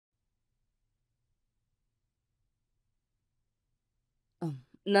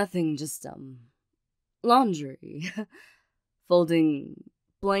Nothing, just, laundry. Folding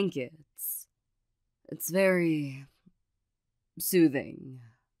blankets. It's very soothing.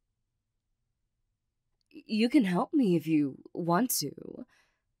 You can help me if you want to.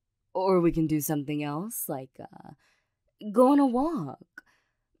 Or we can do something else, like, go on a walk.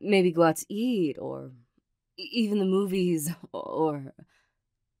 Maybe go out to eat, or even the movies, or...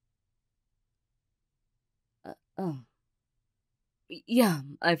 oh. Yeah,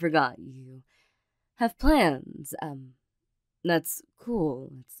 I forgot you have plans. That's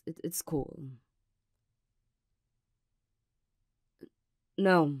cool. It's cool.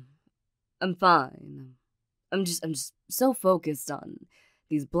 No, I'm fine. I'm just so focused on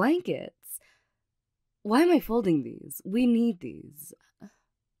these blankets. Why am I folding these? We need these.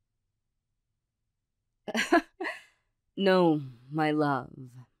 No, my love.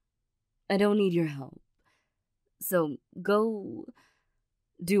 I don't need your help. So go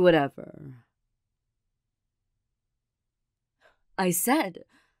do whatever. I said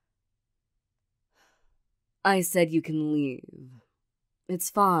I said you can leave. It's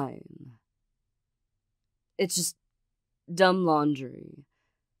fine. It's just dumb laundry.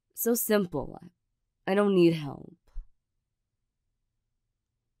 So simple. I don't need help.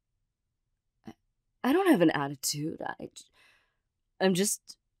 I don't have an attitude. I'm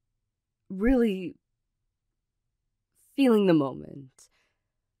just really feeling the moment.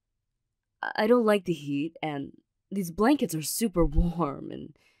 I don't like the heat, and these blankets are super warm,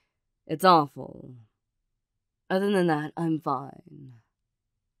 and it's awful. Other than that, I'm fine.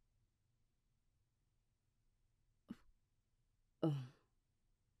 Oh,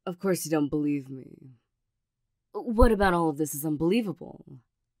 of course you don't believe me. What about all of this is unbelievable?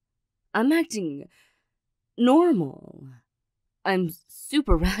 I'm acting normal. I'm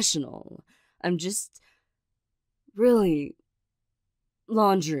super rational. I'm just really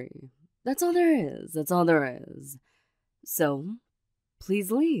laundry. That's all there is. That's all there is. So,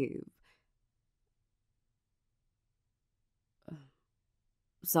 please leave.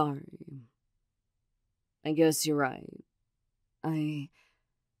 Sorry. I guess you're right. I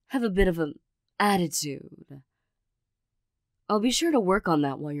have a bit of an attitude. I'll be sure to work on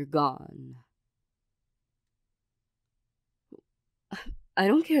that while you're gone. I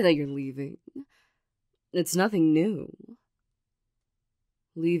don't care that you're leaving. It's nothing new.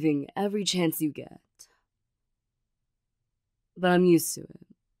 Leaving every chance you get. But I'm used to it.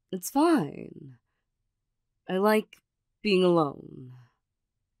 It's fine. I like being alone.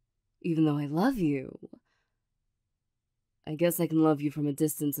 Even though I love you, I guess I can love you from a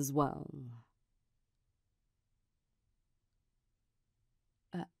distance as well.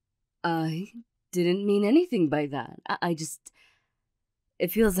 I didn't mean anything by that. I just...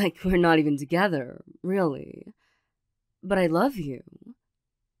 It feels like we're not even together, really. But I love you.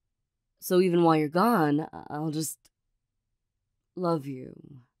 So even while you're gone, I'll just love you.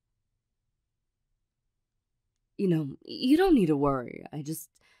 You know, you don't need to worry. I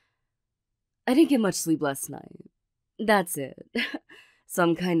didn't get much sleep last night. That's it. So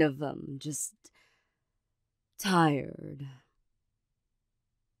I'm kind of, just tired.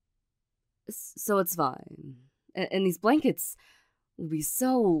 So it's fine. And these blankets will be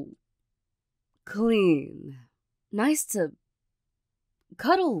so clean. Nice to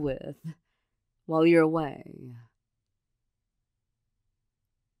cuddle with while you're away.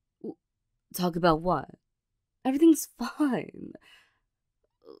 Talk about what? Everything's fine.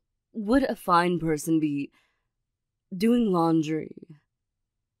 Would a fine person be doing laundry?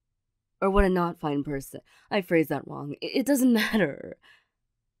 Or would a not fine person? I phrased that wrong. It doesn't matter.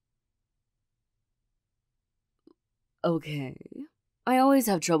 Okay. I always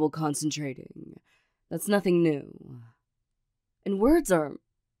have trouble concentrating. That's nothing new. And words are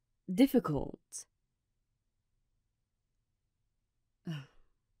difficult.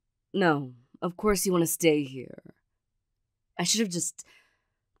 No, of course you want to stay here. I should have just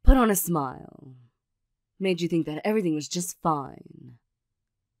put on a smile. Made you think that everything was just fine.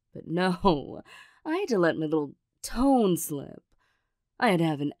 But no, I had to let my little tone slip. I had to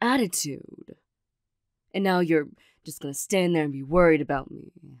have an attitude. And now you're just gonna stand there and be worried about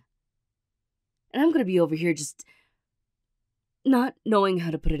me. And I'm gonna be over here just not knowing how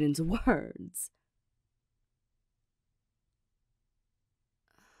to put it into words.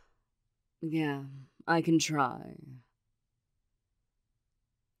 Yeah, I can try.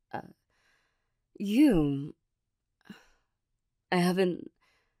 Uh, you... I haven't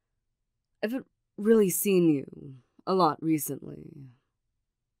really seen you a lot recently.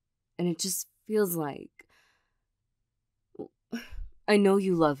 And it just feels like... I know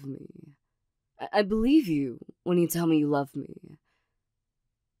you love me. I believe you when you tell me you love me.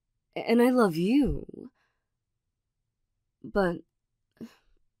 And I love you. But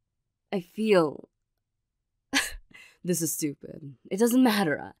I feel this is stupid. It doesn't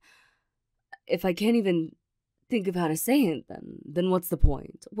matter. If I can't even think of how to say it, then what's the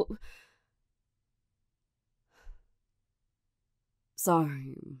point?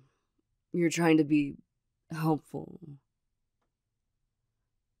 Sorry. You're trying to be helpful.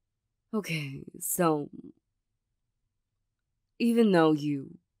 Okay, so even though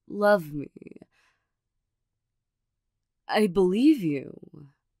you love me, I believe you.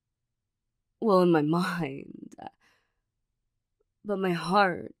 Well, in my mind. But my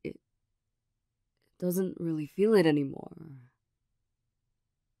heart, it doesn't really feel it anymore.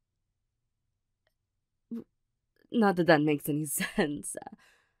 Not that that makes any sense.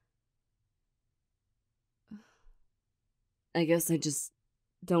 I guess I just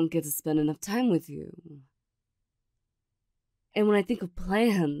don't get to spend enough time with you. And when I think of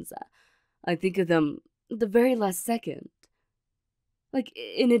plans, I think of them the very last second. Like,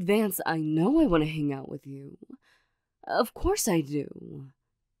 in advance, I know I want to hang out with you. Of course I do.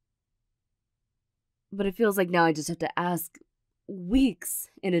 But it feels like now I just have to ask weeks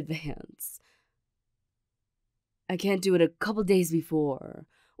in advance. I can't do it a couple days before,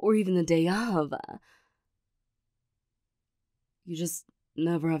 or even the day of. You just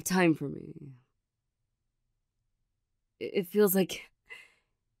never have time for me. It feels like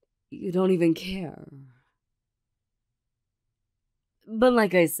you don't even care. But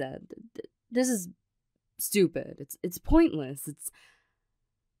like I said, this is stupid. It's pointless.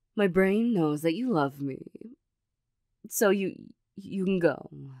 My brain knows that you love me. So you can go.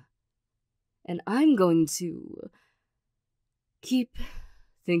 And I'm going to keep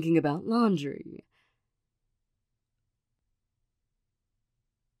thinking about laundry.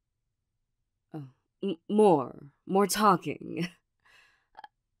 Oh, more talking.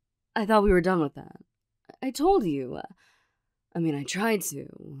 I thought we were done with that. I told you. I tried to.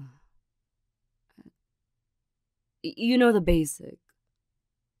 You know the basic.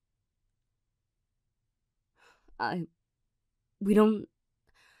 We don't.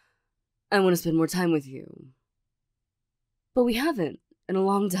 I want to spend more time with you. But we haven't in a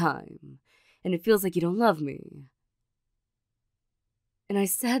long time. And it feels like you don't love me. And I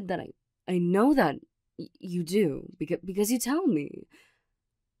said that I know that you do, because you tell me.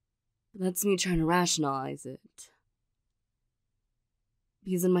 That's me trying to rationalize it.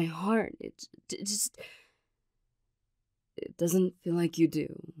 Because in my heart, it doesn't feel like you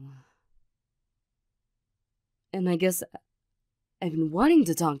do. And I guess I've been wanting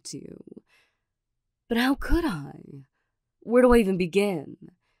to talk to you. But how could I? Where do I even begin?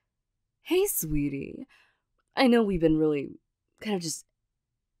 Hey, sweetie. I know we've been really kind of just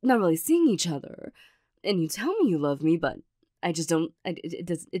not really seeing each other. And you tell me you love me, but I just don't.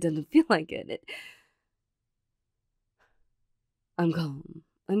 It doesn't feel like it. I'm calm.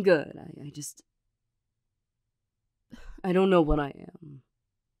 I'm good. I don't know what I am.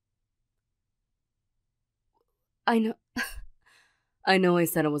 I know. I know I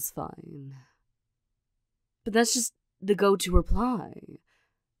said it was fine. But that's just the go-to reply.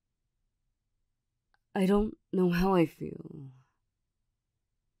 I don't know how I feel.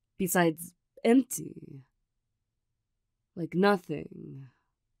 Besides, empty. Like nothing.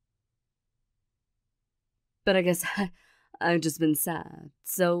 But I guess I've just been sad.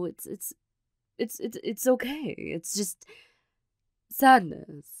 So it's okay. It's just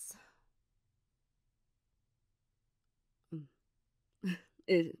sadness.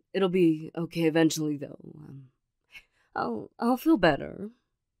 It'll be okay eventually, though. I'll feel better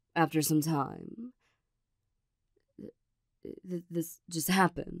after some time. This just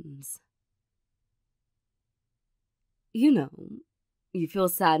happens. You know, you feel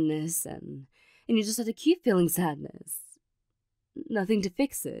sadness and you just have to keep feeling sadness. Nothing to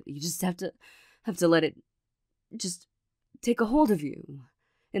fix it. You just have to let it just take a hold of you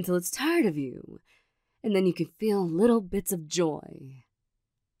until it's tired of you. And then you can feel little bits of joy.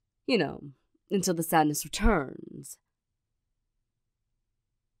 You know, until the sadness returns.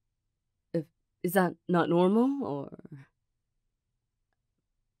 Is that not normal, or?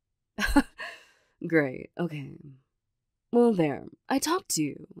 Great, okay. Well, there. I talked to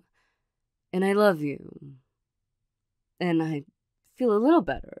you. And I love you. And I feel a little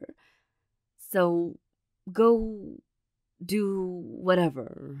better. So, go do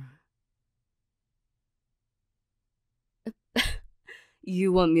whatever.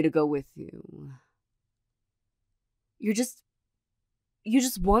 You want me to go with you. You just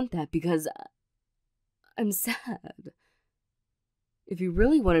want that because I'm sad. If you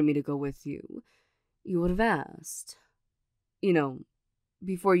really wanted me to go with you, you would have asked. You know,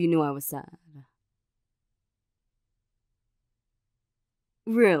 before you knew I was sad.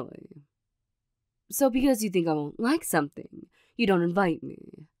 Really? So because you think I won't like something, you don't invite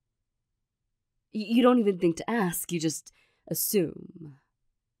me. You don't even think to ask, you just assume.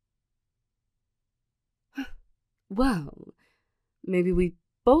 Well, maybe we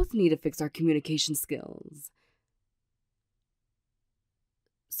both need to fix our communication skills.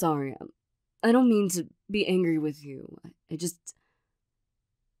 Sorry, I don't mean to be angry with you. I just.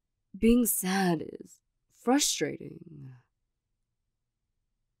 Being sad is frustrating.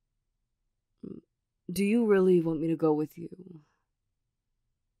 Do you really want me to go with you?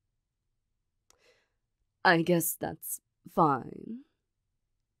 I guess that's fine.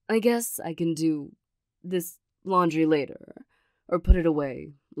 I guess I can do this laundry later, or put it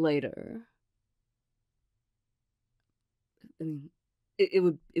away later. I mean, it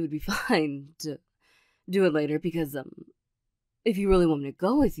would be fine to do it later because if you really want me to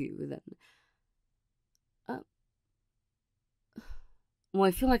go with you, then uh, well,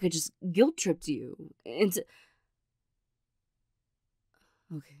 I feel like I just guilt tripped you into.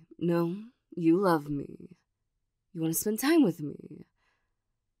 Okay, no, you love me. You want to spend time with me.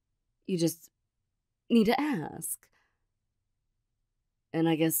 You just need to ask. And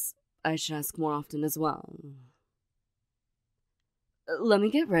I guess I should ask more often as well. Let me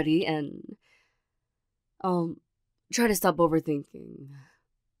get ready and I'll try to stop overthinking.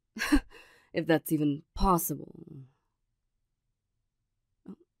 If that's even possible.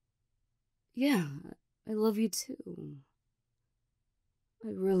 Yeah, I love you too. I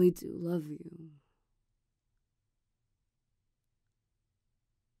really do love you.